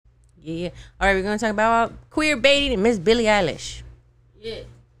Yeah. All right, we're going to talk about queer baiting and Miss Billie Eilish. Yeah.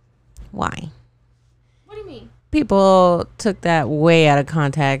 Why? What do you mean? People took that way out of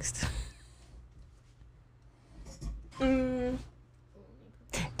context. Do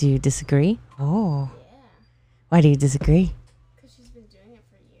you disagree? Oh. Yeah. Why do you disagree? Because she's been doing it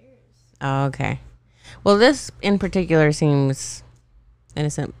for years. Oh, okay. Well, this in particular seems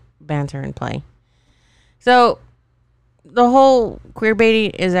innocent banter and play. So, the whole queer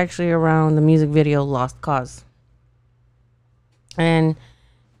baiting is actually around the music video Lost Cause. And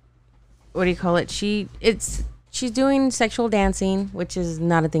what do you call it? She's doing sexual dancing, which is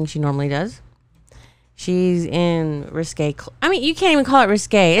not a thing she normally does. She's in risque. I mean, you can't even call it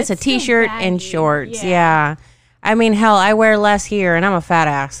risque. It's a t-shirt and shorts. Yeah. I mean, hell, I wear less here, and I'm a fat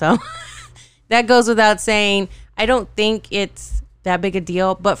ass, so that goes without saying. I don't think it's that big a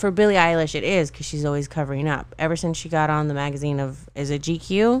deal, but for Billie Eilish, it is because she's always covering up. Ever since she got on the magazine of, is it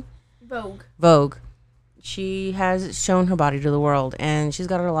GQ? Vogue. She has shown her body to the world, and she's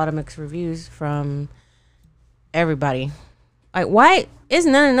got a lot of mixed reviews from everybody. Like, why is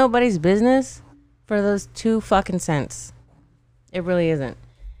none of nobody's business for those 2 fucking cents? It really isn't.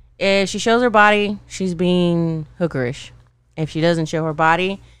 If she shows her body, she's being hookerish. If she doesn't show her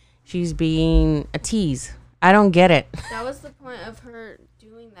body, she's being a tease. I don't get it. That was the point of her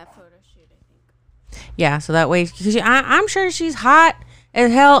doing that photo shoot, I think. Yeah, so that way, cause I'm sure she's hot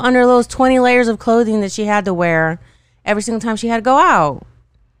as hell under those 20 layers of clothing that she had to wear every single time she had to go out.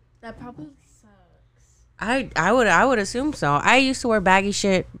 That probably sucks. I would assume so. I used to wear baggy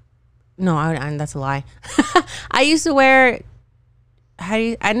shit. No, that's a lie. I used to wear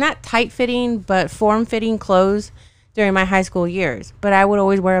not tight fitting, but form fitting clothes during my high school years. But I would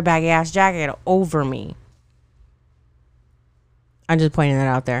always wear a baggy ass jacket over me. I'm just pointing that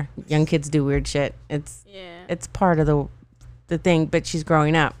out there. Young kids do weird shit. It's part of the thing, but she's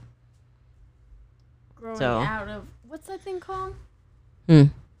growing up. Growing out of, what's that thing called?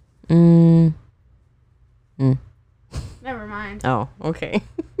 Never mind. Oh, okay.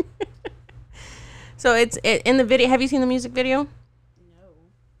 So it's in the video. Have you seen the music video? No.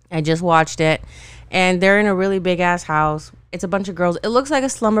 I just watched it, and they're in a really big ass house. It's a bunch of girls. It looks like a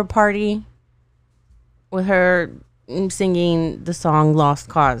slumber party with her singing the song Lost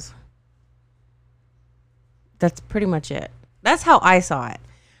Cause. That's pretty much it. That's how I saw it.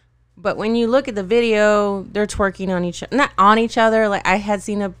 But when you look at the video, they're twerking on not on each other. Like, I had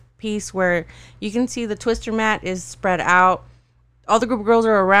seen a piece where you can see the twister mat is spread out. All the group of girls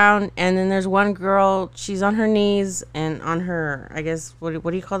are around, and then there's one girl, she's on her knees and on her, I guess, what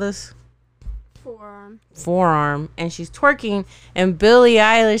do you call this? Forearm, and she's twerking, and Billie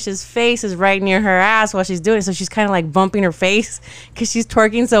Eilish's face is right near her ass while she's doing it, so she's kind of like bumping her face because she's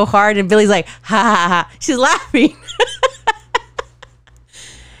twerking so hard, and Billie's like, ha ha ha, she's laughing.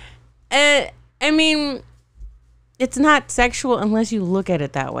 And I mean, it's not sexual unless you look at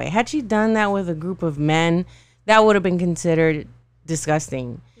it that way. Had she done that with a group of men, that would have been considered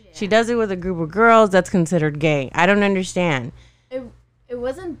disgusting. Yeah. She does it with a group of girls, that's considered gay. I don't understand. It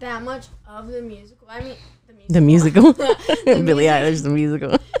wasn't that much of the musical. I mean, the musical. Billie Eilish, the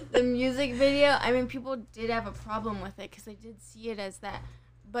musical. The music video. I mean, people did have a problem with it because they did see it as that.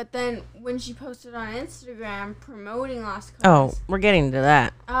 But then when she posted on Instagram promoting Lost Cause. Oh, we're getting to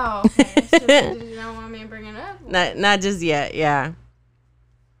that. Oh, okay. So did you not want me to bring it up? Not just yet. Yeah.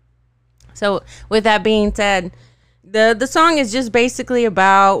 So with that being said, the song is just basically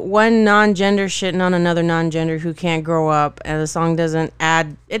about one non-gender shitting on another non-gender who can't grow up, and the song doesn't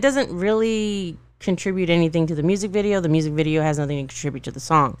really contribute anything to the music video. The music video has nothing to contribute to the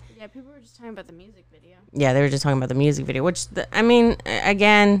song. Yeah, people were just talking about the music video. Yeah, they were just talking about the music video, which I mean,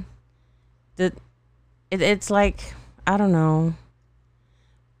 again, it's like, I don't know.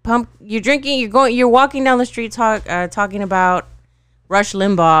 You're walking down the street talking about Rush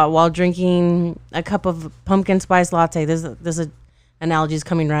Limbaugh while drinking a cup of pumpkin spice latte. This analogy is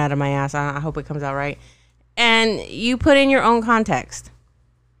coming right out of my ass. I hope it comes out right. And you put in your own context.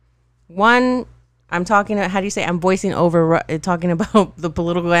 One, I'm talking about, how do you say, I'm voicing over, talking about the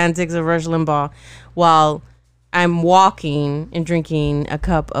political antics of Rush Limbaugh while I'm walking and drinking a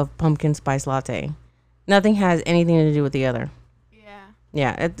cup of pumpkin spice latte. Nothing has anything to do with the other.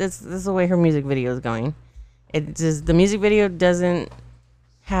 Yeah, this is the way her music video is going. The music video doesn't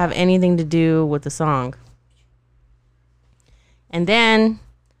have anything to do with the song. And then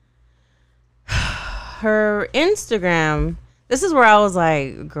her Instagram, this is where I was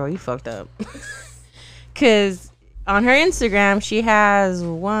like, girl, you fucked up. Because on her Instagram, she has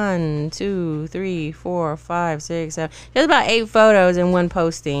 1, 2, 3, 4, 5, 6, 7. She has about 8 photos in one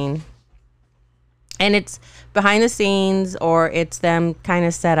posting. And it's behind the scenes, or it's them kind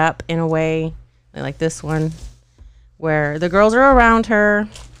of set up in a way like this one where the girls are around her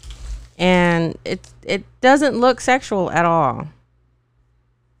and it doesn't look sexual at all.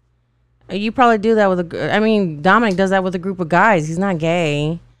 You probably do that with Dominic does that with a group of guys. He's not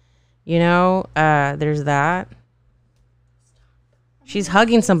gay, there's that. She's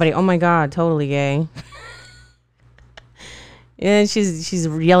hugging somebody. Oh my God, totally gay. And she's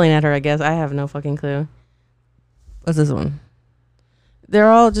yelling at her, I guess. I have no fucking clue. What's this one?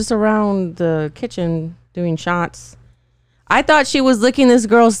 They're all just around the kitchen doing shots. I thought she was licking this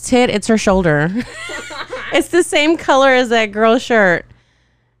girl's tit. It's her shoulder. It's the same color as that girl's shirt.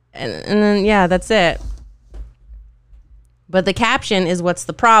 And then, yeah, that's it. But the caption is, what's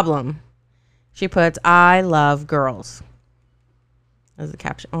the problem? She puts, I love girls. As the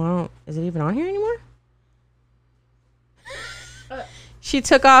caption. Oh, is it even on here anymore? She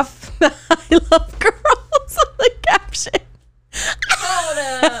took off the I love girls on the caption.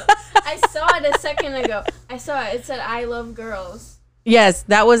 Hold up. I saw it a second ago. I saw it. It said, I love girls. Yes,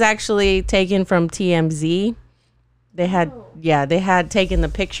 that was actually taken from TMZ. They had taken the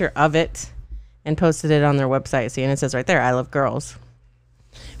picture of it and posted it on their website. See, and it says right there, I love girls.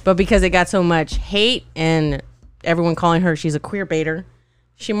 But because it got so much hate and everyone calling her she's a queer baiter,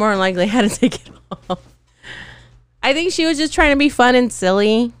 she more than likely had to take it off. I think she was just trying to be fun and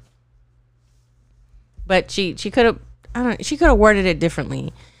silly. But she could have worded it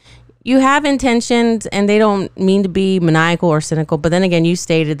differently. You have intentions and they don't mean to be maniacal or cynical, but then again, you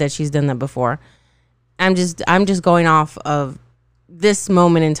stated that she's done that before. I'm just going off of this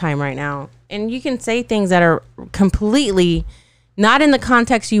moment in time right now. And you can say things that are completely not in the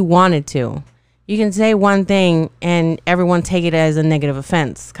context you wanted to. You can say one thing and everyone take it as a negative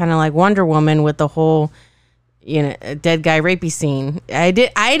offense. Kind of like Wonder Woman with the whole, dead guy rapey scene. I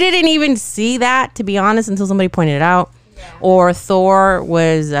didn't even see that, to be honest, until somebody pointed it out. Yeah. Or Thor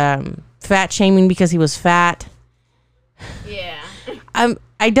was fat shaming because he was fat. Yeah.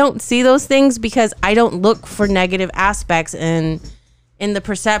 I don't see those things because I don't look for negative aspects in the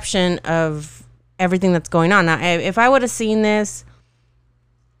perception of everything that's going on. Now, if I would have seen this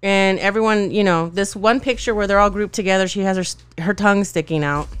and everyone, this one picture where they're all grouped together, she has her tongue sticking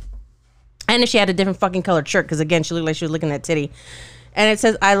out. And if she had a different fucking colored shirt, because again, she looked like she was looking at titty. And it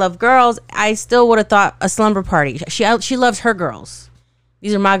says, I love girls. I still would have thought a slumber party. She loves her girls.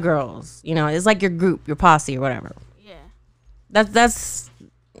 These are my girls. It's like your group, your posse or whatever. Yeah. That's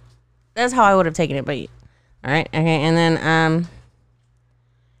how I would have taken it. But all right. Okay. And then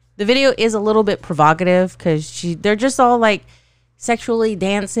the video is a little bit provocative because they're just all like sexually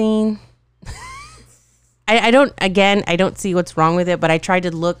dancing. I don't see what's wrong with it, but I tried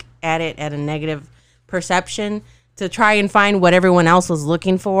to look at it at a negative perception to try and find what everyone else was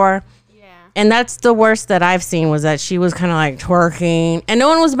looking for. Yeah. And that's the worst that I've seen, was that she was kind of like twerking and no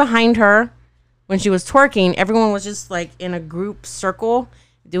one was behind her when she was twerking. Everyone was just like in a group circle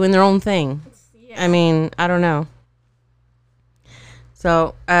doing their own thing. Yeah. I don't know.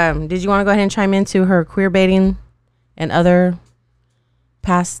 So, did you want to go ahead and chime into her queer baiting and other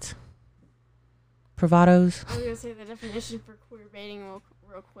past bravados? I was going to say the definition for queer baiting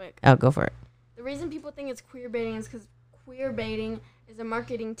real quick. Oh, go for it. The reason people think it's queer baiting is because queer baiting is a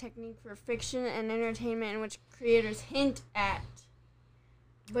marketing technique for fiction and entertainment in which creators hint at,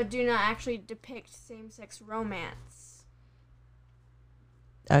 but do not actually depict same-sex romance.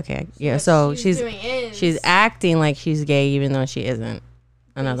 Okay, yeah, so she's acting like she's gay even though she isn't,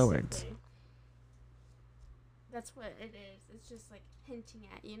 in other words. That's what it is. It's just like hinting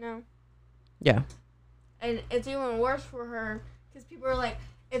at, Yeah. And it's even worse for her because people are like,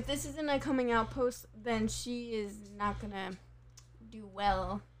 if this isn't a coming out post, then she is not going to do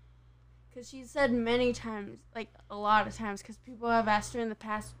well. Because she's said many times, like a lot of times, because people have asked her in the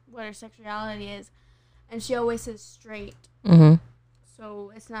past what her sexuality is, and she always says straight. Mm-hmm.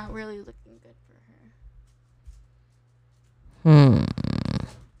 So it's not really looking good for her.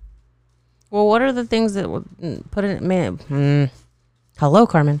 Well, what are the things that would put it? Hello,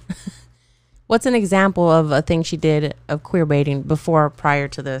 Carmen. What's an example of a thing she did of queer baiting prior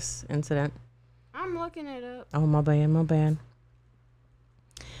to this incident? I'm looking it up. Oh, my bad.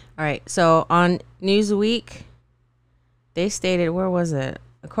 All right. So on Newsweek, they stated, where was it?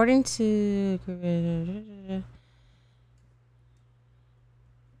 According to...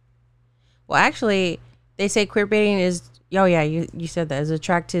 Well, actually, they say queer baiting is... Oh, yeah, you said that. Is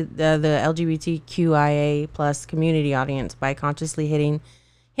attracted the LGBTQIA plus community audience by consciously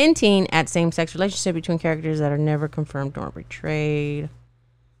hinting at same-sex relationship between characters that are never confirmed nor betrayed.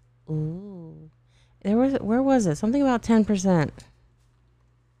 Ooh. Where was it? Something about 10%.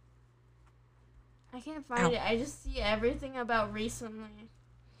 I can't find it. I just see everything about recently.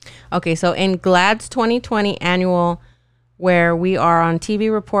 Okay, so in GLAAD's 2020 annual, where we are on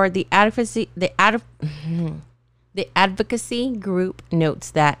TV report, the advocacy group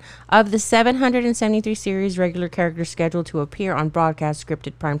notes that of the 773 series regular characters scheduled to appear on broadcast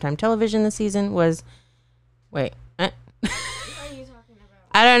scripted primetime television this season was, What are you talking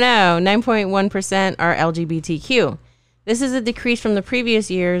about? I don't know, 9.1% are LGBTQ. This is a decrease from the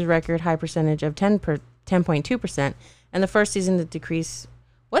previous year's record high percentage of 10.2%, and the first season to decrease.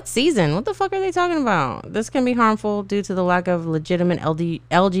 What season? What the fuck are they talking about? This can be harmful due to the lack of legitimate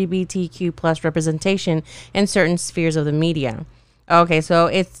LGBTQ plus representation in certain spheres of the media. Okay, so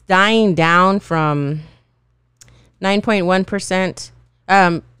it's dying down from 9.1%,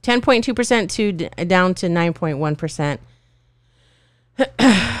 10.2% to down to 9.1%.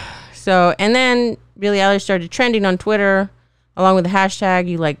 So, and then Billie Eilish started trending on Twitter along with the hashtag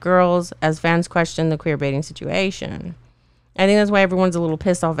 "You Like Girls" as fans questioned the queer baiting situation. I think that's why everyone's a little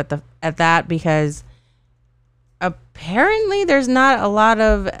pissed off at that, because apparently there's not a lot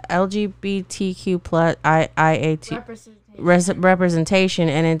of LGBTQ plus representation,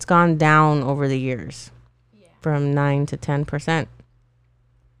 and it's gone down over the years from 9 to 10%.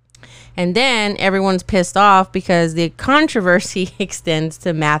 And then everyone's pissed off because the controversy extends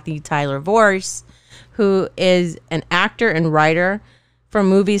to Matthew Tyler Vorse, who is an actor and writer for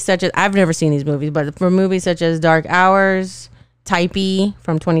movies such as, I've never seen these movies, but for movies such as Dark Hours, Type E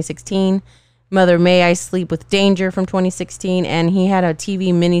from 2016, Mother May I Sleep with Danger from 2016, and he had a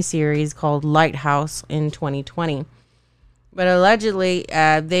TV miniseries called Lighthouse in 2020. But allegedly,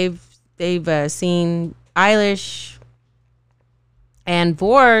 they've seen Eilish and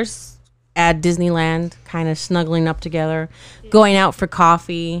Vorse at Disneyland, kind of snuggling up together, going out for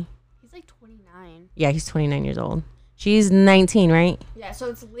coffee. He's like 29. Yeah, he's 29 years old. She's 19, right? Yeah, so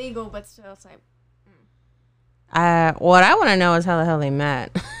it's legal, but still, it's like. What I want to know is how the hell they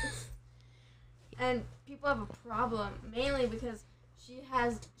met. And people have a problem, mainly because she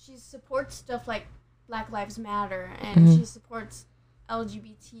supports stuff like Black Lives Matter, and she supports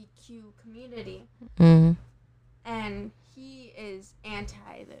LGBTQ community. Mm-hmm. And he is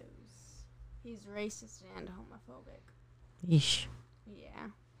anti those. He's racist and homophobic. Yeesh. Yeah.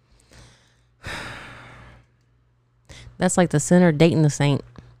 That's like the sinner dating the saint.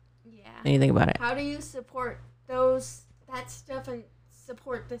 Yeah. When you think about it. How do you support that stuff and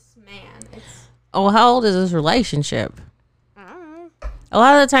support this man? Oh, how old is this relationship? I don't know. A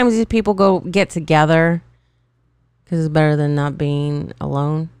lot of the times these people get together because it's better than not being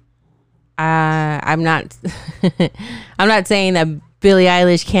alone. I'm not I'm not saying that Billie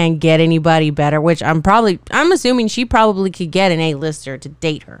Eilish can't get anybody better, which I'm assuming she probably could get an A-lister to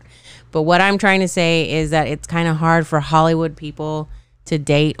date her. But what I'm trying to say is that it's kind of hard for Hollywood people to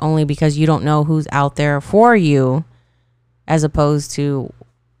date, only because you don't know who's out there for you as opposed to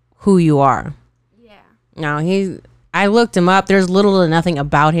who you are. Yeah. Now, I looked him up. There's little to nothing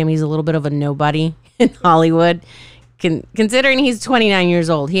about him. He's a little bit of a nobody in Hollywood. Considering he's 29 years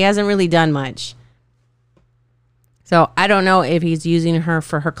old, he hasn't really done much. So I don't know if he's using her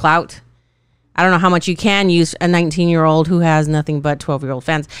for her clout. I don't know how much you can use a 19-year-old who has nothing but 12-year-old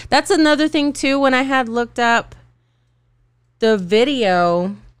fans. That's another thing, too. When I had looked up the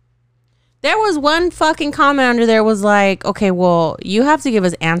video, there was one fucking comment under there was like, okay, well, you have to give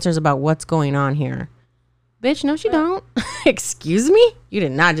us answers about what's going on here. Bitch, no, she don't. Excuse me? You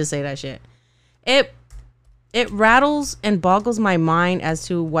did not just say that shit. It rattles and boggles my mind as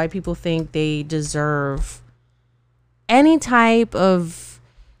to why people think they deserve any type of,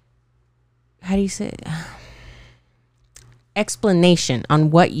 how do you say it? Explanation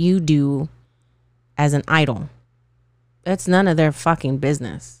on what you do as an idol. That's none of their fucking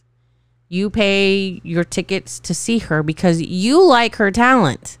business. You pay your tickets to see her because you like her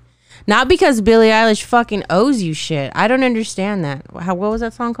talent, not because Billie Eilish fucking owes you shit. I don't understand that. What was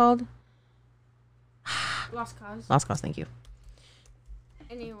that song called? Lost Cause. Lost Cause, thank you.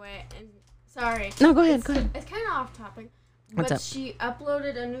 Anyway, and sorry. No, go ahead. It's kind of off topic. What's but up? She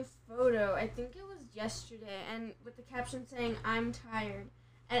uploaded a new photo, I think it was yesterday, and with the caption saying, "I'm tired."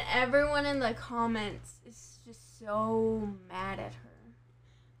 And everyone in the comments is just so mad at her.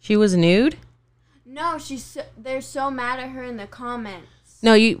 She was nude? No, they're so mad at her in the comments.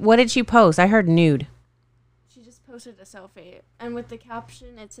 No, what did she post? I heard nude. She just posted a selfie, and with the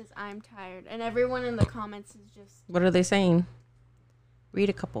caption it says, "I'm tired," and everyone in the comments is just. What are they saying? Read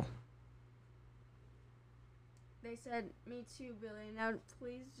a couple. They said, "Me too, Billie. Now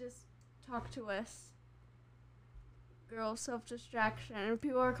please just talk to us." Girl, self-distraction. And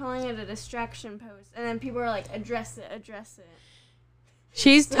people are calling it a distraction post, and then people are like, address it.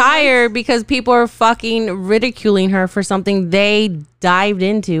 She's tired because people are fucking ridiculing her for something they dived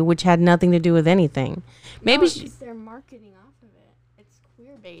into, which had nothing to do with anything. Maybe they're marketing off of it. It's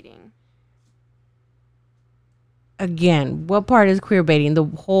queer baiting. Again, what part is queer baiting? The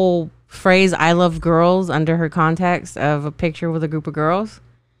whole phrase "I love girls" under her context of a picture with a group of girls?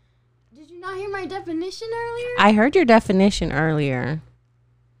 Did you not hear my definition earlier? I heard your definition earlier.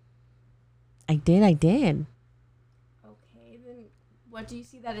 I did. Okay, then what do you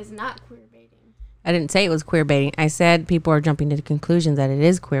see that is not queer baiting? I didn't say it was queer baiting. I said people are jumping to the conclusion that it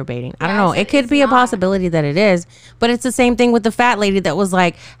is queer baiting. I don't know. It could be a possibility that it is, but it's the same thing with the fat lady that was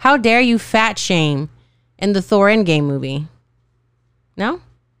like, "How dare you fat shame?" in the Thor Endgame movie. No?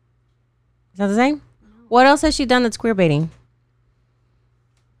 Is that the same? No. What else has she done that's queer baiting?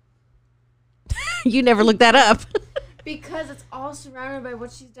 You never looked that up. Because it's all surrounded by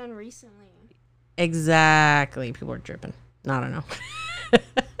what she's done recently. Exactly. People are tripping. I don't know.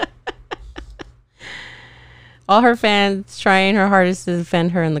 All her fans trying her hardest to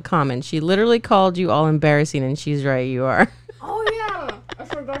defend her in the comments. She literally called you all embarrassing, and she's right. You are. Oh, yeah. I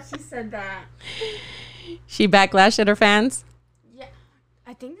forgot she said that. She backlashed at her fans? Yeah.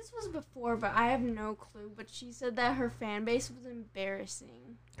 I think this was before, but I have no clue. But she said that her fan base was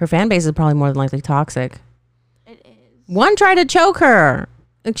embarrassing. Her fan base is probably more than likely toxic. It is. One tried to choke her.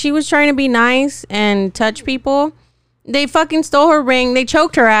 Like, she was trying to be nice and touch people. They fucking stole her ring. They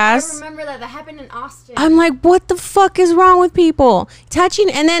choked her ass. I remember that. That happened in Austin. I'm like, what the fuck is wrong with people? Touching,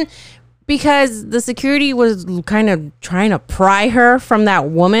 and then because the security was kind of trying to pry her from that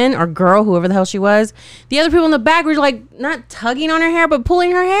woman or girl, whoever the hell she was, the other people in the back were like not tugging on her hair, but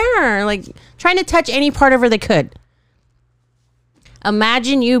pulling her hair, like trying to touch any part of her they could.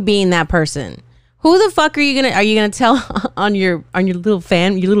 Imagine you being that person. Who the fuck are you gonna tell on your little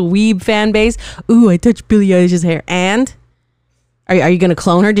weeb fan base? Ooh, I touched Billie Eilish's hair. And are you gonna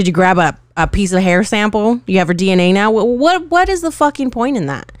clone her? Did you grab a piece of hair sample? You have her DNA now. What is the fucking point in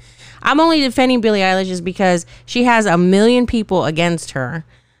that? I'm only defending Billie Eilish is because she has a million people against her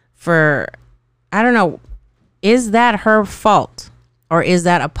for, I don't know, is that her fault or is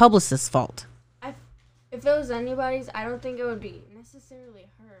that a publicist's fault? If it was anybody's, I don't think it would be necessarily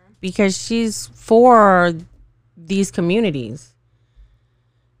her. Because she's for these communities.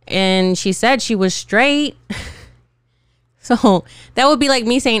 And she said she was straight. So that would be like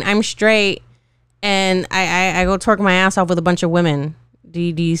me saying I'm straight and I go twerk my ass off with a bunch of women.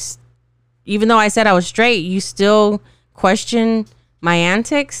 Even though I said I was straight, you still question my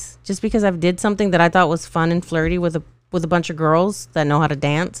antics just because I've did something that I thought was fun and flirty with a bunch of girls that know how to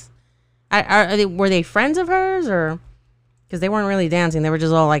dance. Were they friends of hers or? Because they weren't really dancing. They were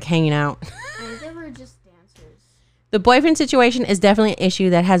just all like hanging out. They were just dancers. The boyfriend situation is definitely an issue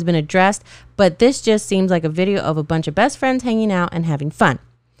that has been addressed, but this just seems like a video of a bunch of best friends hanging out and having fun.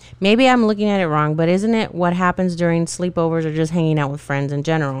 Maybe I'm looking at it wrong, but isn't it what happens during sleepovers or just hanging out with friends in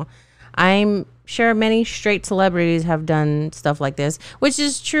general? I'm sure many straight celebrities have done stuff like this, which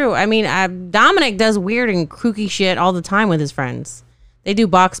is true. I mean, Dominic does weird and kooky shit all the time with his friends. They do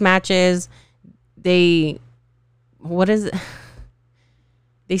box matches. They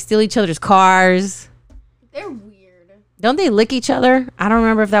steal each other's cars. They're weird. Don't they lick each other? I don't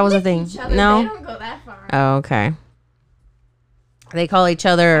remember if that was a thing. No? They don't go that far. Oh, okay. They call each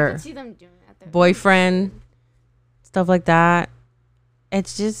other I can see them doing that. boyfriend, stuff like that.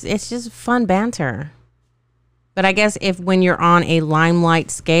 It's just fun banter. But I guess when you're on a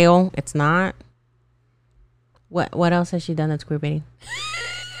limelight scale, it's not. What else has she done that's queer baiting?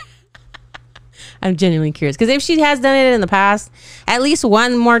 I'm genuinely curious because if she has done it in the past, at least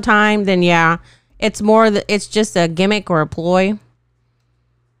one more time, then yeah, it's just a gimmick or a ploy.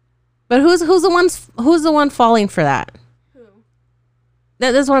 But who's the one falling for that? Who?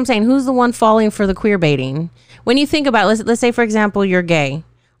 That's what I'm saying. Who's the one falling for the queer baiting? When you think about it, let's say for example you're gay,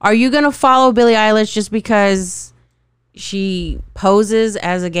 are you gonna follow Billie Eilish just because she poses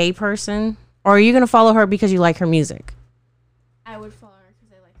as a gay person, or are you gonna follow her because you like her music? I would follow her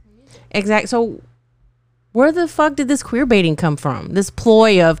because I like her music. Exactly. So where the fuck did this queer baiting come from? This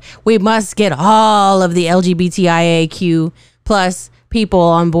ploy of we must get all of the LGBTIAQ plus people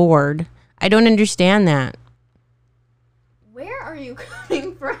on board. I don't understand that. Where are you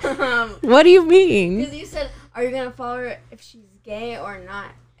coming from? What do you mean? Because you said, are you gonna follow her if she's gay or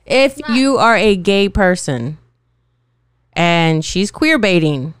not? If you are a gay person and she's queer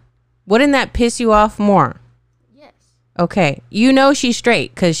baiting, wouldn't that piss you off more? Yes. Okay. You know she's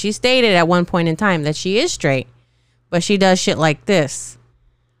straight because she stated at one point in time that she is straight, but she does shit like this.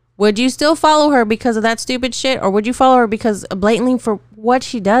 Would you still follow her because of that stupid shit, or would you follow her because blatantly for what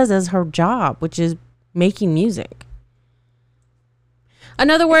she does as her job, which is making music? In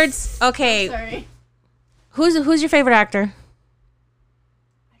other words, okay. Sorry. Who's your favorite actor?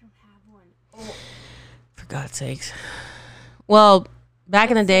 I don't have one. Oh. For God's sakes. Well, back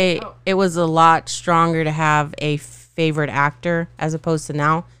in the day, it was a lot stronger to have a favorite actor as opposed to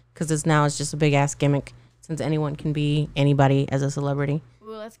now, because now it's just a big ass gimmick since anyone can be anybody as a celebrity.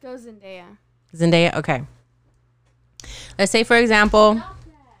 Ooh, let's go Zendaya. Zendaya, okay. Let's say, for example,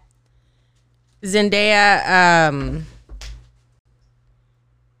 Zendaya,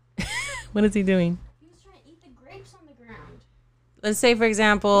 what is he doing? He was trying to eat the grapes on the ground. Let's say, for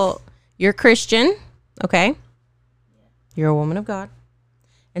example, you're Christian, okay? Yeah. You're a woman of God.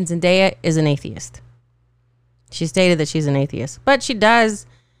 And Zendaya is an atheist. She stated that she's an atheist. But she does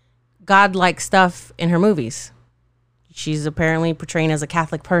godlike stuff in her movies. She's apparently portraying as a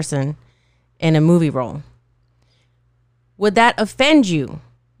Catholic person in a movie role. Would that offend you,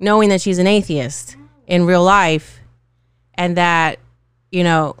 knowing that she's an atheist in real life, and that, you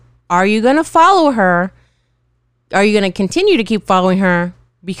know, are you going to follow her? Are you going to continue to keep following her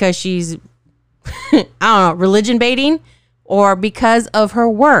because she's, I don't know, religion baiting, or because of her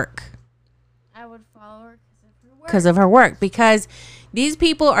work? I would follow her because of her work. Because these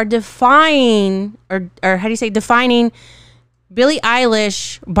people are defining Billie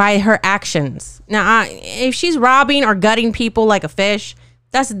Eilish by her actions. Now, if she's robbing or gutting people like a fish,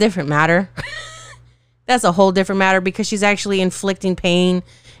 that's a different matter. That's a whole different matter, because she's actually inflicting pain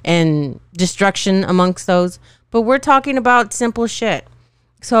and destruction amongst those. But we're talking about simple shit.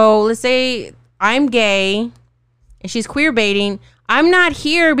 So let's say I'm gay and she's queer baiting. I'm not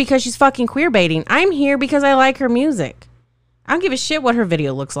here because she's fucking queer baiting. I'm here because I like her music. I don't give a shit what her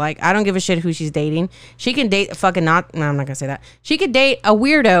video looks like. I don't give a shit who she's dating. She can date I'm not gonna say that. She could date a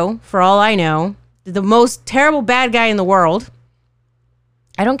weirdo for all I know. The most terrible bad guy in the world.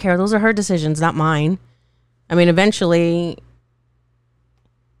 I don't care. Those are her decisions, not mine. I mean, eventually,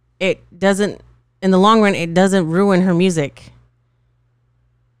 it doesn't, in the long run, it doesn't ruin her music.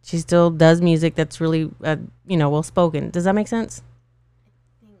 She still does music that's really, well spoken. Does that make sense?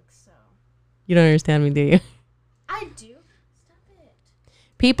 I think so. You don't understand me, do you? I do. Stop it.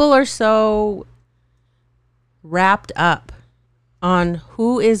 People are so wrapped up on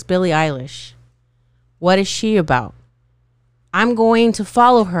who is Billie Eilish. What is she about? I'm going to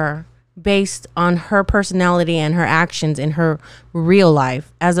follow her based on her personality and her actions in her real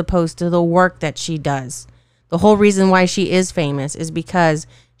life, as opposed to the work that she does. The whole reason why she is famous is because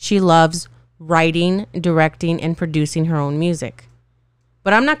she loves writing, directing, and producing her own music.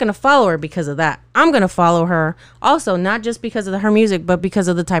 But I'm not going to follow her because of that. I'm going to follow her also not just because of her music, but because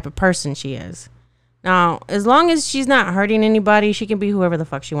of the type of person she is. Now, as long as she's not hurting anybody, she can be whoever the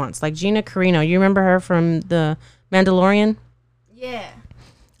fuck she wants. Like Gina Carano. You remember her from The Mandalorian? Yeah.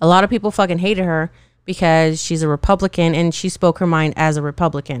 A lot of people fucking hated her because she's a Republican and she spoke her mind as a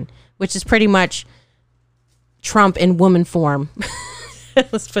Republican, which is pretty much Trump in woman form.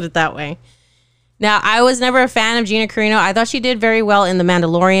 Let's put it that way. Now, I was never a fan of Gina Carano. I thought she did very well in The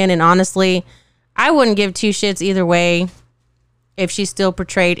Mandalorian, and honestly, I wouldn't give two shits either way if she's still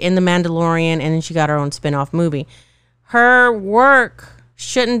portrayed in The Mandalorian and then she got her own spin-off movie. Her work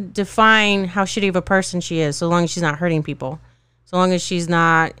shouldn't define how shitty of a person she is, so long as she's not hurting people. So long as she's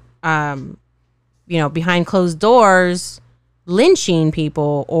not, behind closed doors, lynching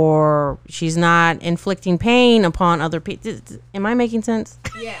people, or she's not inflicting pain upon other people. Am I making sense?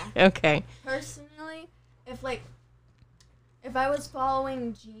 Yeah. Okay. Personally, if I was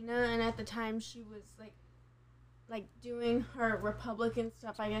following Gina and at the time she was like doing her Republican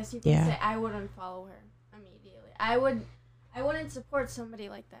stuff, I guess you could say, I wouldn't follow her immediately. I wouldn't support somebody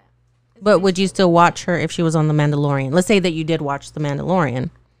like that. But would you still watch her if she was on The Mandalorian? Let's say that you did watch The Mandalorian.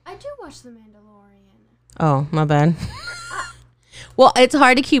 I do watch The Mandalorian. Oh, my bad. Well, it's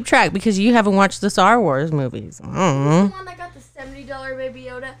hard to keep track because you haven't watched the Star Wars movies. Who's the one that got the $70 Baby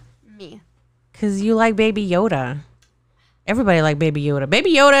Yoda? Me. Because you like Baby Yoda. Everybody like Baby Yoda.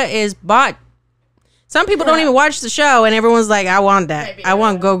 Baby Yoda is bought. Some people don't even watch the show, and everyone's like, I want that. I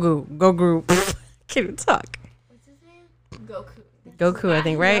want Goku. Goku. Can't even talk. What's his name? Goku. Goku, I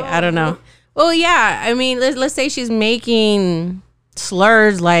think, right? I don't know. Well, yeah. I mean, let's say she's making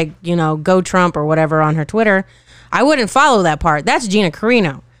slurs like, go Trump or whatever on her Twitter. I wouldn't follow that part. That's Gina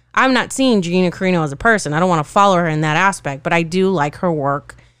Carano. I'm not seeing Gina Carano as a person. I don't want to follow her in that aspect, but I do like her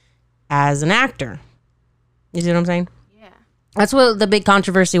work as an actor. You see what I'm saying? Yeah. That's what the big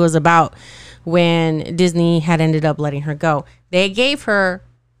controversy was about when Disney had ended up letting her go. They gave her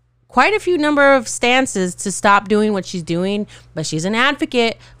quite a few number of stances to stop doing what she's doing, but she's an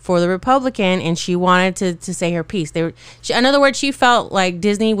advocate for the Republican, and she wanted to say her piece. In other words, she felt like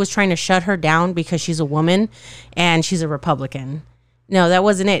Disney was trying to shut her down because she's a woman and she's a Republican. No, that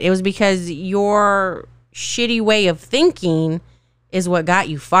wasn't it. It was because your shitty way of thinking is what got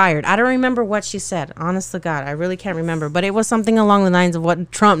you fired. I don't remember what she said. Honest to God, I really can't remember. But it was something along the lines of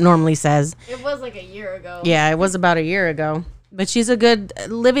what Trump normally says. It was like a year ago. Yeah, it was about a year ago. But she's a good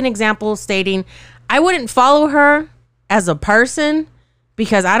living example stating, I wouldn't follow her as a person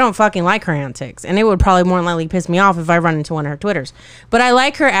because I don't fucking like her antics. And it would probably more than likely piss me off if I run into one of her Twitters. But I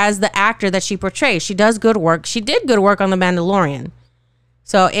like her as the actor that she portrays. She does good work. She did good work on The Mandalorian.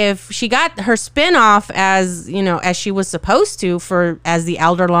 So if she got her spin-off as, you know, as she was supposed to as the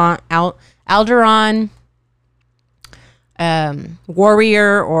Alderaan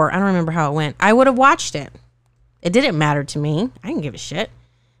warrior, or I don't remember how it went, I would have watched it. It didn't matter to me. I didn't give a shit.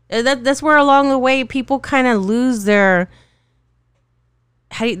 That's where along the way people kind of lose their,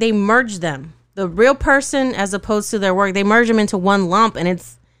 they merge them. The real person as opposed to their work, they merge them into one lump, and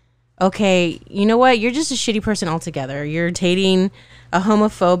it's, okay, you know what? You're just a shitty person altogether. You're dating a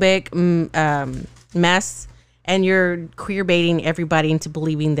homophobic mess, and you're queer baiting everybody into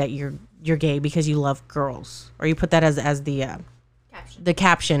believing that you're gay because you love girls, or you put that as the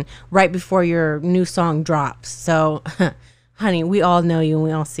caption right before your new song drops. So, honey, we all know you, and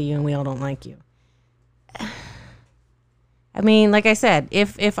we all see you, and we all don't like you. I mean, like I said,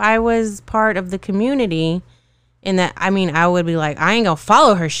 if I was part of the community, in that, I mean, I would be like, I ain't gonna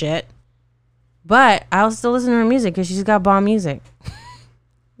follow her shit, but I'll still listen to her music because she's got bomb music.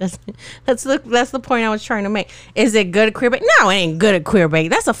 That's the point I was trying to make. Is it good at queerbait? No, it ain't good at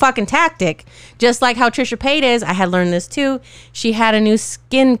queerbait. That's a fucking tactic. Just like how Trisha Paytas, I had learned this too. She had a new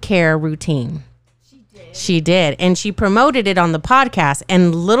skincare routine. She did. And she promoted it on the podcast.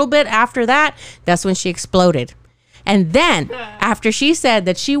 And a little bit after that, that's when she exploded. And then after she said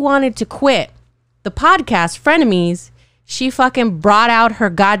that she wanted to quit the podcast Frenemies, she fucking brought out her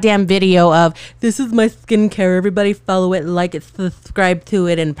goddamn video of, this is my skincare. Everybody follow it, like it, subscribe to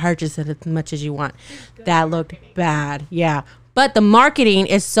it, and purchase it as much as you want. That looked bad. Yeah. But the marketing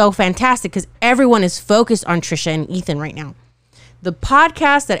is so fantastic because everyone is focused on Trisha and Ethan right now. The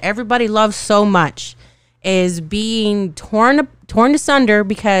podcast that everybody loves so much is being torn asunder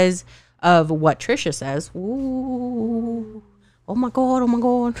because of what Trisha says. Ooh. Oh my God. Oh my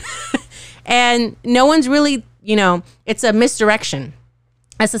God. And no one's really, you know, it's a misdirection.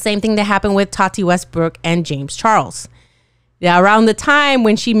 That's the same thing that happened with Tati Westbrook and James Charles. Now, around the time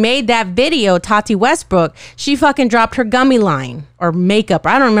when she made that video, Tati Westbrook, she fucking dropped her gummy line or makeup.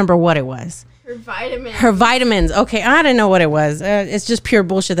 I don't remember what it was. Her vitamins. Okay, I didn't know what it was. It's just pure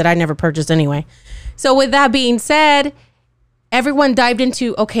bullshit that I never purchased anyway. So with that being said, everyone dived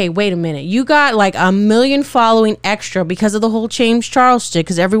into, okay, wait a minute. You got like 1 million following extra because of the whole James Charles shit,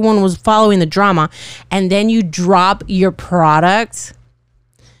 because everyone was following the drama, and then you drop your product.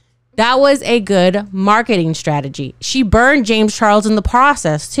 That was a good marketing strategy. She burned James Charles in the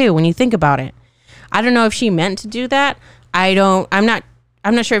process too, when you think about it. I don't know if she meant to do that. I'm not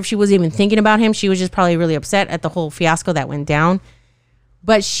sure if she was even thinking about him. She was just probably really upset at the whole fiasco that went down.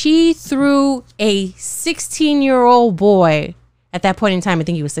 But she threw a 16-year-old boy, at that point in time, I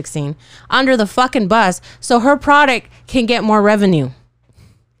think he was 16, under the fucking bus so her product can get more revenue.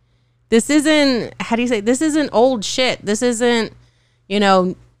 This isn't, this isn't old shit. This isn't,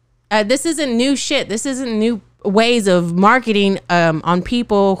 this isn't new shit. This isn't new ways of marketing on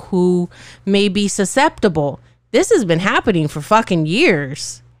people who may be susceptible. This has been happening for fucking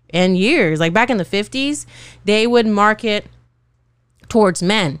years and years. Like back in the 50s, they would market towards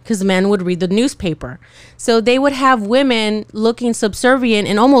men because men would read the newspaper. So they would have women looking subservient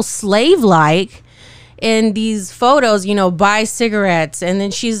and almost slave-like in these photos, buy cigarettes. And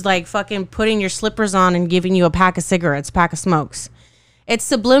then she's like fucking putting your slippers on and giving you a pack of cigarettes, pack of smokes. It's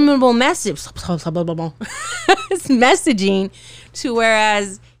subliminal message. It's messaging to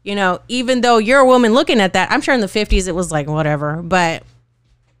whereas, even though you're a woman looking at that, I'm sure in the 50s it was like whatever. But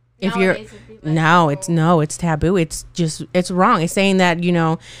if you're it's taboo. It's wrong. It's saying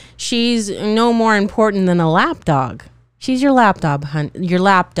that, she's no more important than a lap dog. She's your lap dog,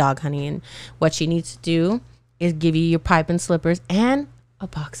 honey. And what she needs to do is give you your pipe and slippers and a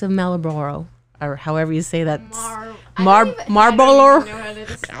box of Marlboro, or however you say that. Marlboro.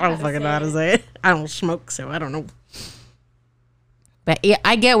 I don't fucking know how to say it. I don't smoke, so I don't know. But yeah,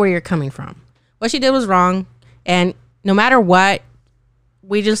 I get where you're coming from. What she did was wrong, and no matter what,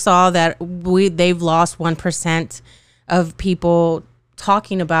 we just saw that they've lost 1% of people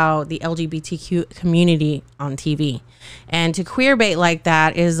talking about the LGBTQ community on TV. And to queerbait like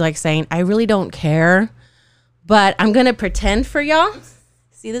that is like saying, I really don't care, but I'm going to pretend for y'all.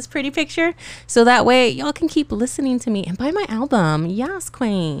 See this pretty picture? So that way y'all can keep listening to me and buy my album. Yes,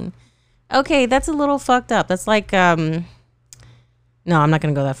 queen. Okay, that's a little fucked up. That's like, No, I'm not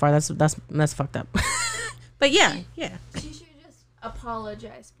gonna go that far. That's fucked up. But yeah. She should just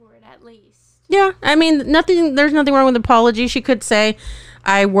apologize for it at least. Yeah, I mean, there's nothing wrong with apology. She could say,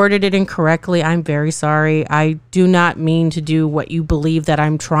 I worded it incorrectly. I'm very sorry. I do not mean to do what you believe that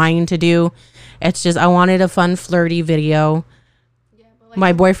I'm trying to do. It's just I wanted a fun, flirty video. Yeah, but like,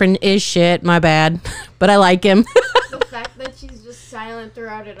 my boyfriend is shit. My bad. But I like him. The fact that she's just silent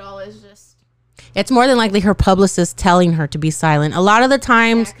throughout it all is just... It's more than likely her publicist telling her to be silent. A lot of the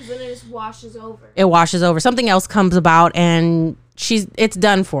times... Yeah, because then it just washes over. It washes over. Something else comes about and... it's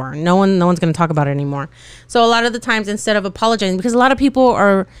done for her. No one's going to talk about it anymore. So a lot of the times, instead of apologizing, because a lot of people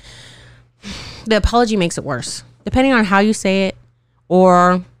the apology makes it worse, depending on how you say it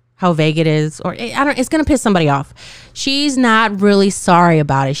or how vague it is, or it's going to piss somebody off. She's not really sorry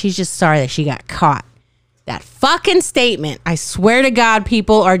about it. She's just sorry that she got caught. That fucking statement. I swear to God,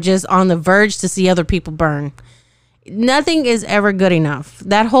 people are just on the verge to see other people burn. Nothing is ever good enough.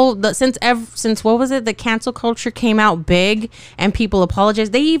 Since what was it? The cancel culture came out big and people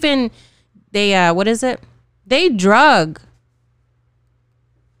apologized. They what is it? They drug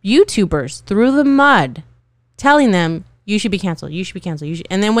YouTubers through the mud, telling them you should be canceled. You should be canceled.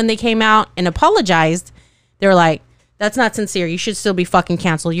 And then when they came out and apologized, they were like, "That's not sincere. You should still be fucking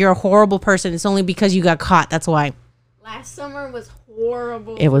canceled. You're a horrible person. It's only because you got caught. That's why." Last summer was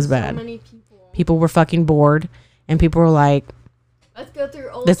horrible. It was bad. So many people. People were fucking bored. And people were like, let's go through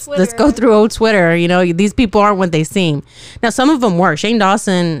old Twitter. Let's go through old Twitter. You know, these people aren't what they seem. Now, some of them were. Shane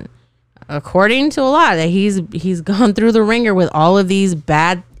Dawson, according to a lot, that he's gone through the ringer with all of these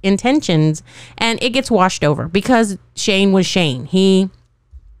bad intentions. And it gets washed over because Shane was Shane. He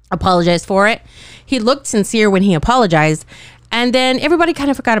apologized for it. He looked sincere when he apologized. And then everybody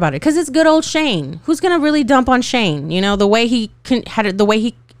kind of forgot about it because it's good old Shane. Who's going to really dump on Shane? You know, the way he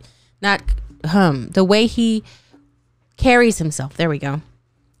carries himself, there we go,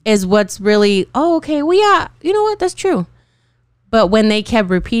 is what's really, okay, well, yeah, you know what, that's true. But when they kept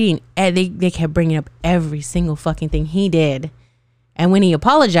repeating, and they kept bringing up every single fucking thing he did, and when he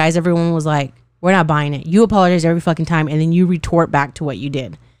apologized, everyone was like, we're not buying it. You apologize every fucking time, and then you retort back to what you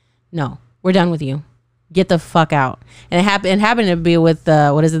did. No, we're done with you. Get the fuck out. And it happened to be with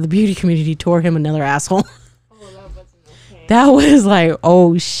the beauty community tore him another asshole. Oh, that wasn't okay. That was like,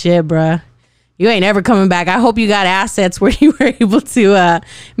 oh shit, bruh. You ain't ever coming back. I hope you got assets where you were able to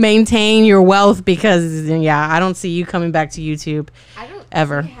maintain your wealth because, yeah, I don't see you coming back to YouTube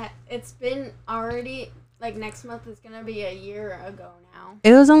ever. It's been already, like, next month is going to be a year ago now.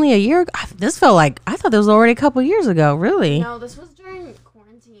 It was only a year ago? This felt like, I thought this was already a couple years ago. Really? No, this was during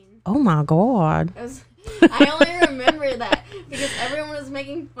quarantine. Oh, my God. I only remember that because everyone was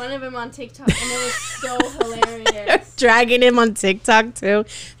making fun of him on TikTok and it was so hilarious. Dragging him on TikTok too.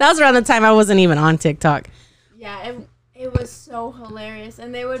 That was around the time I wasn't even on TikTok. Yeah, it was so hilarious.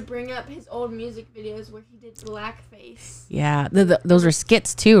 And they would bring up his old music videos where he did blackface. Yeah, those were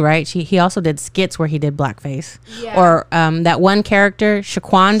skits too, right? He also did skits where he did blackface. Yeah. Or that one character,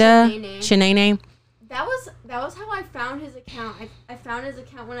 Shanae. That was how I found his account. I found his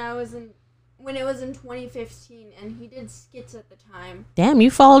account when it was in 2015, and he did skits at the time. Damn,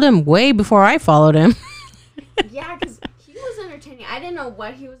 you followed him way before I followed him. Yeah, because he was entertaining. I didn't know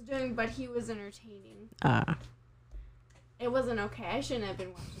what he was doing, but he was entertaining. It wasn't okay. I shouldn't have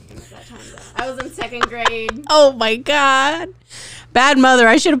been watching him at that time, though. I was in 2nd grade. Oh, my God. Bad mother.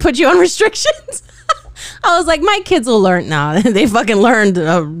 I should have put you on restrictions. I was like, my kids will learn now. They fucking learned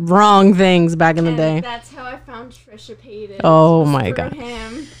wrong things back in the day. That's how I found Trisha Paytas. Oh, my God.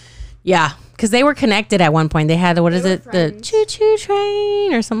 Him. Yeah, because they were connected at one point. They had, friends. The choo-choo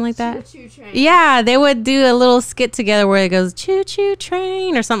train or something like that? Choo-choo train. Yeah, they would do a little skit together where it goes, choo-choo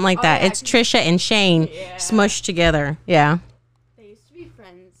train or something like that. Yeah, it's Trisha and Shane smushed together. Yeah. They used to be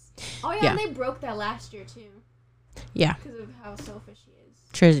friends. Oh, yeah, and they broke that last year, too. Yeah. Because of how selfish he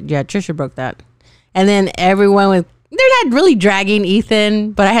is. Trisha broke that. And then everyone was... They're not really dragging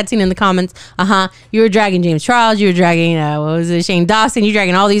Ethan, but I had seen in the comments, you were dragging James Charles, you were dragging, Shane Dawson, you're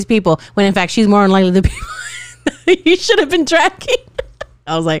dragging all these people, when in fact she's more than likely the people you should have been dragging.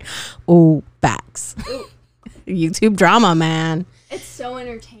 I was like, oh, facts. YouTube drama, man. It's so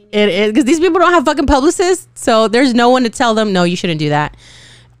entertaining. It is, because these people don't have fucking publicists, so there's no one to tell them, no, you shouldn't do that.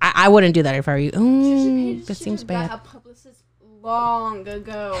 I wouldn't do that if I were you. That seems bad. Long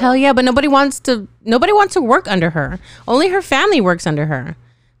ago. Hell yeah, but nobody wants to work under her. Only her family works under her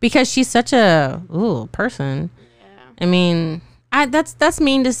because she's such a person. Yeah. I mean, that's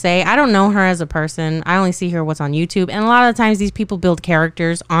mean to say. I don't know her as a person. I only see her what's on YouTube, and a lot of times these people build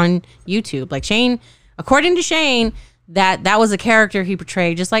characters on YouTube. Like Shane, according to Shane, that was a character he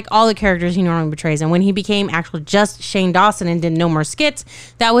portrayed, just like all the characters he normally portrays. And when he became actually just Shane Dawson and did no more skits,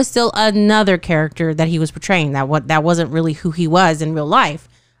 that was still another character that he was portraying. That wasn't really who he was in real life.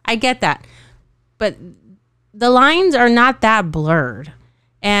 I get that. But the lines are not that blurred.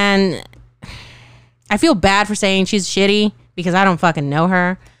 And I feel bad for saying she's shitty because I don't fucking know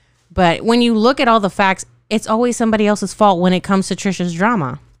her. But when you look at all the facts, it's always somebody else's fault when it comes to Trisha's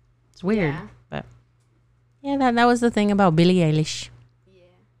drama. It's weird. Yeah. But yeah, that was the thing about Billie Eilish. Yeah.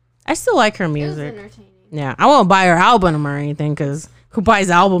 I still like her music. It was entertaining. Yeah. I won't buy her album or anything because who buys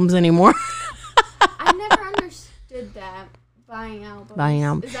albums anymore? I never understood that. Buying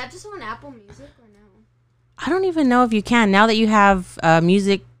albums. Is that just on Apple Music or no? I don't even know if you can. Now that you have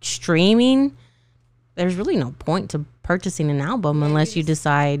music streaming, there's really no point to purchasing an album unless you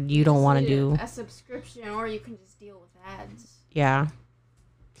decide you don't want to do a subscription, or you can just deal with ads. Yeah.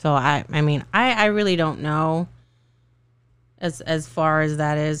 So I mean, I really don't know as far as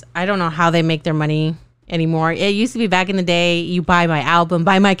that is. I don't know how they make their money anymore. It used to be back in the day, you buy my album,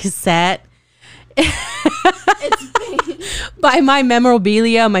 buy my cassette. Buy my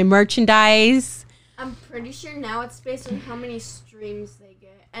memorabilia, my merchandise. I'm pretty sure now it's based on how many streams they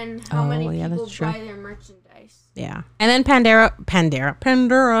get and how many people buy their merchandise. Yeah. And then Pandora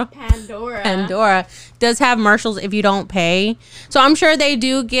does have commercials if you don't pay. So I'm sure they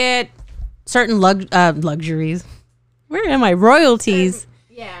do get certain luxuries. Where am I? Royalties.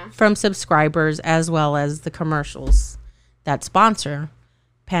 From subscribers as well as the commercials that sponsor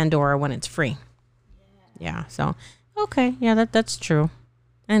Pandora when it's free. Yeah. So, okay. Yeah, that's true.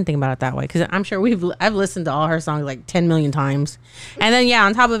 I didn't think about it that way because I'm sure I've listened to all her songs like 10 million times. And then, yeah,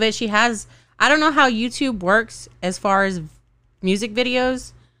 on top of it, she has, I don't know how YouTube works as far as music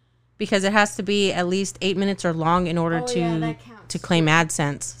videos because it has to be at least 8 minutes or long in order to claim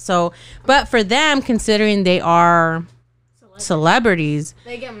AdSense. So, but for them, considering they are celebrities,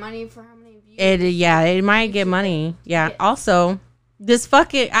 they get money for how many views. It might get money. Yeah. Also, this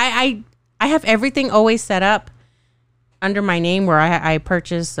fucking, I have everything always set up under my name where I've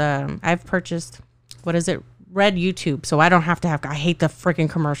purchased, what is it? Red YouTube. So I don't have to I hate the freaking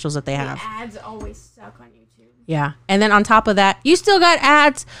commercials that they have. The ads always suck on YouTube. Yeah. And then on top of that, you still got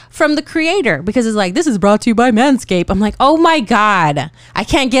ads from the creator because it's like, this is brought to you by Manscaped. I'm like, oh my God, I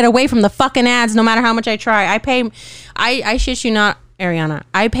can't get away from the fucking ads no matter how much I try. I shit you not, Ariana.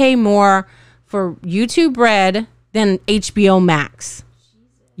 I pay more for YouTube Red than HBO Max.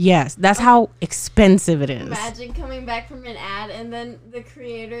 Yes, that's how expensive it is. Imagine coming back from an ad and then the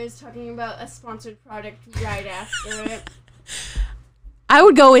creator is talking about a sponsored product right after it. I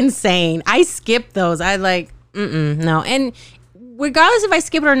would go insane. I skip those. I no. And regardless if I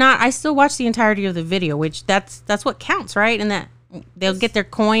skip it or not, I still watch the entirety of the video, which that's what counts, right? And that they'll get their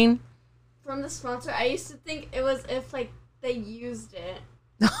coin from the sponsor. I used to think it was if like they used it,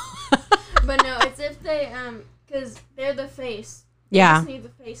 but no, it's if they because they're the face. They just need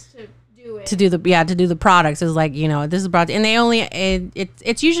the face to do it. To do the products is like, this is brought to, and they only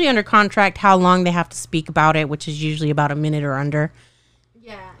it's usually under contract how long they have to speak about it, which is usually about a minute or under.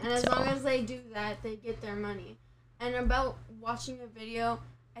 Yeah, and as long as they do that, they get their money. And about watching a video,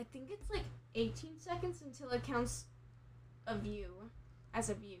 I think it's like 18 seconds until it counts a view as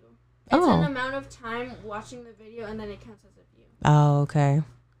a view. It's an amount of time watching the video, and then it counts as a view. Oh, okay.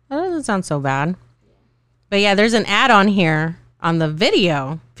 That doesn't sound so bad. Yeah. But yeah, there's an ad on here. On the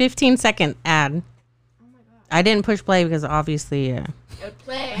video, 15-second ad. Oh my God. I didn't push play because obviously,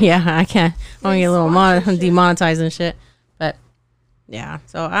 play. Yeah, I can't. I want to get a little demonetized and shit. But yeah,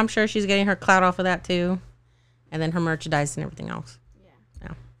 so I'm sure she's getting her clout off of that too, and then her merchandise and everything else. Yeah.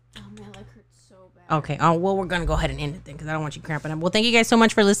 Oh man, that hurts so bad. Okay. Oh well, we're gonna go ahead and end it then because I don't want you cramping up. Well, thank you guys so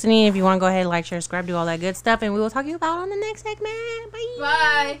much for listening. If you want to go ahead, like, share, subscribe, do all that good stuff, and we will talk to you about on the next segment. Bye.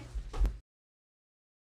 Bye.